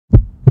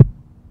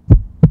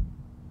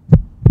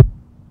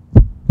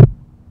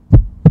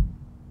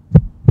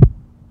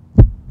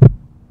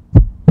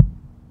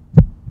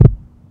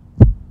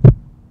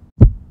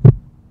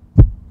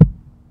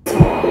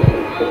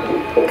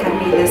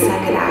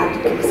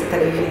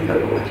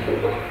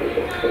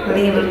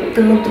Lembra o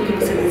tanto que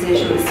você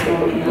desejou nesse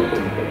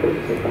momento,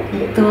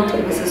 o tanto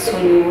que você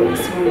sonhou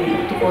nesse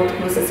momento, o quanto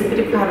que você se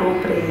preparou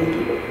para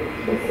ele.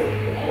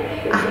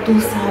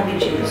 Arthur sabe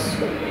disso.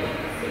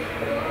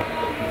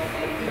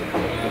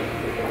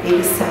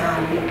 Ele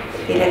sabe,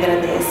 ele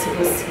agradece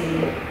você.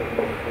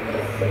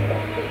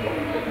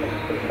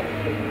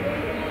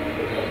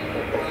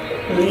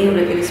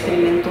 Lembra que ele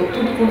experimentou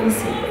tudo com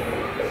você.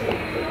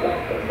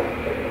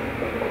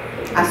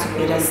 A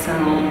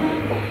superação,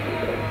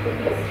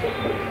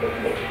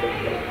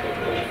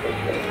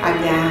 a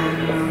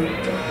garra,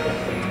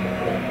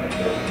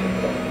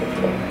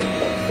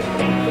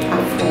 a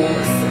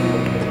força.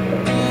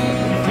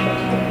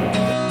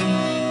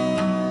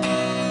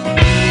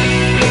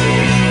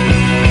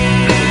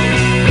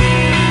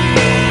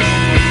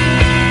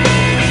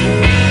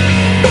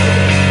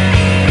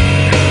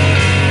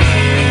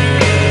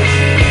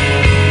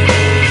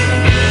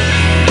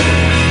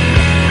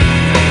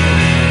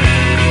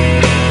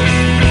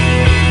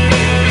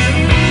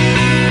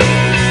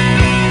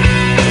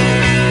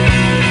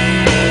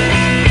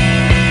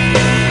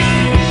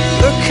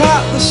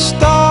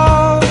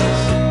 Stars,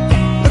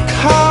 look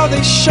how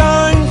they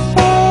shine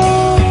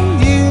for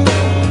you,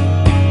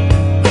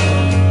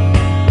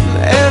 and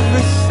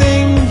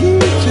everything you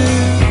do.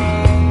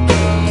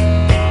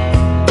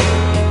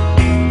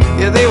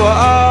 Yeah, they were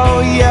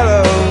all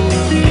yellow.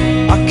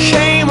 I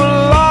came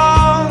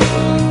along,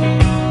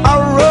 I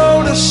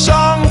wrote a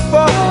song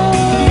for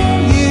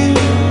you,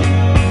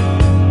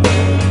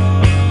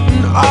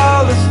 and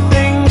all the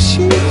things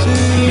you do.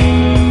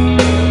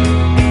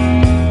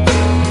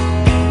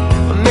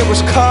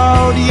 Was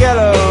called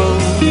yellow.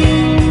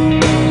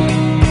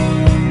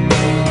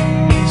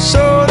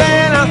 So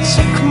then I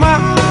took my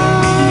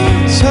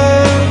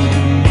turn.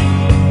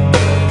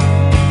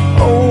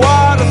 Oh,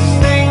 what a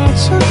thing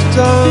to have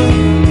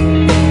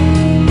done.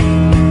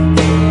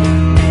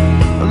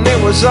 And it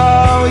was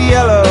all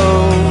yellow.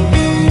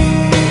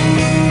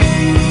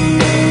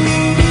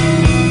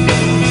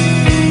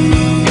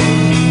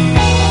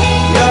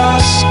 Your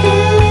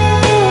skin,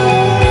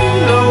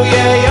 oh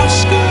yeah, your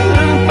skin.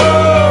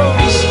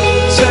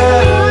 So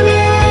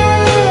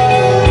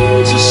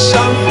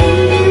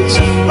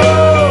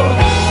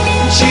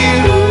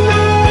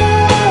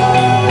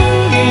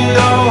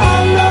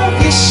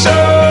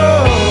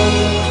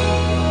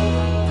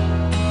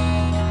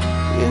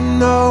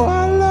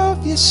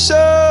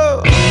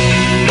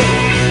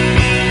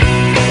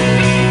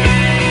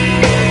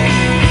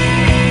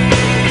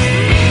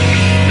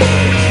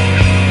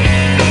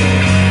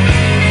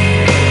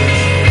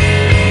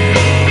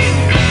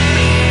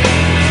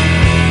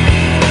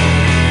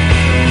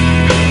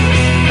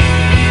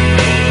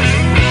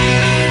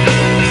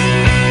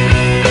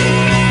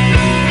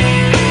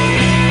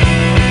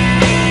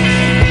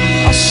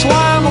I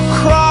swam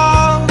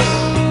across,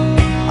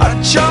 I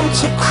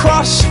jumped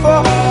across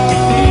for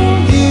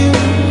you.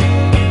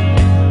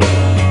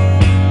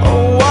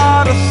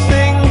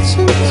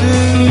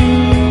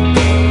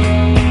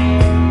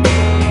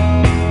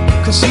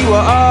 Cause you were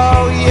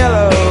all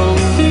yellow.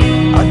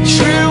 I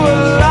drew a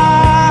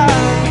line,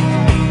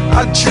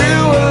 I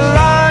drew a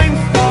line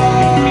for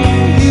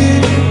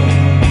you.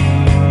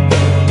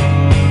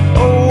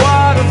 Oh,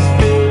 what a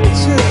thing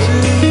to do.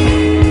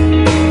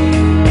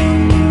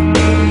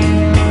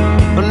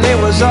 And it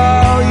was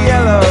all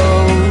yellow.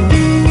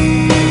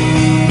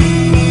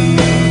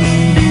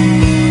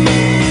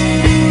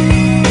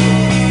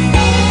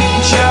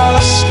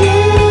 Your skin,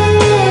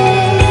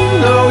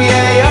 oh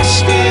yeah, your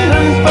skin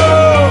and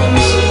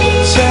bones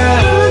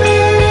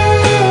turning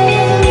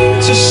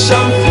to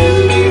something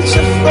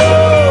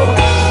beautiful.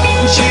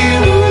 And you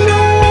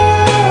know,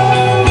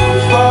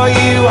 for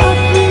you I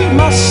bleed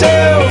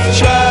myself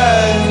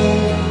dry.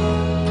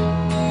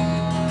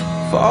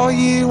 For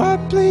you I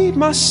bleed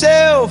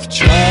myself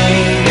dry.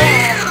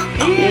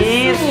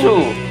 Isso!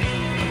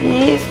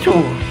 Isso!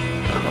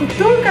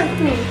 Cutuca,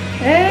 tu!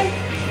 É?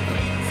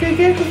 Você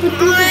quer que eu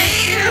cutuque?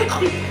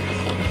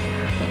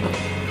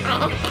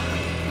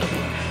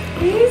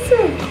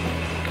 Isso!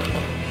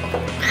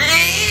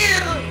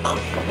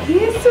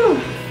 Isso!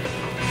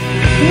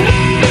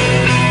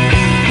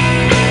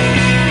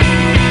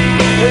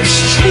 It's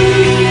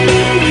true.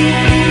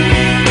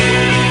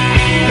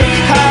 Look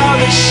how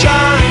they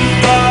shine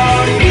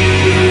for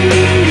you.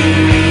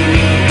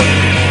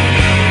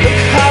 Look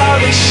how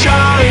they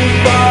shine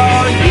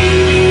for you.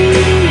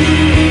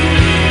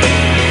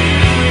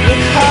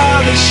 Look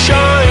how they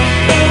shine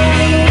for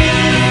you.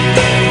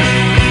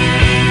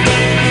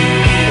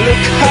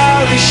 Look how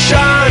they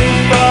shine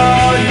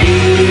for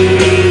you.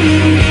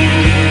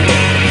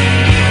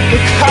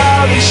 Look how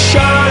they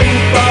shine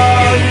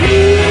for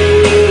you.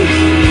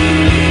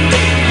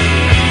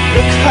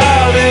 Look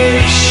how they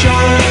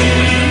shine.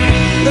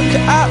 Look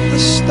at the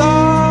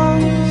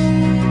stars.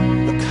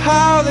 Look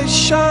how they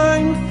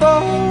shine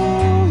for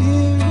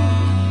you.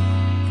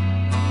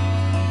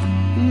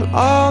 And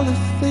all the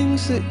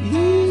things that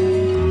you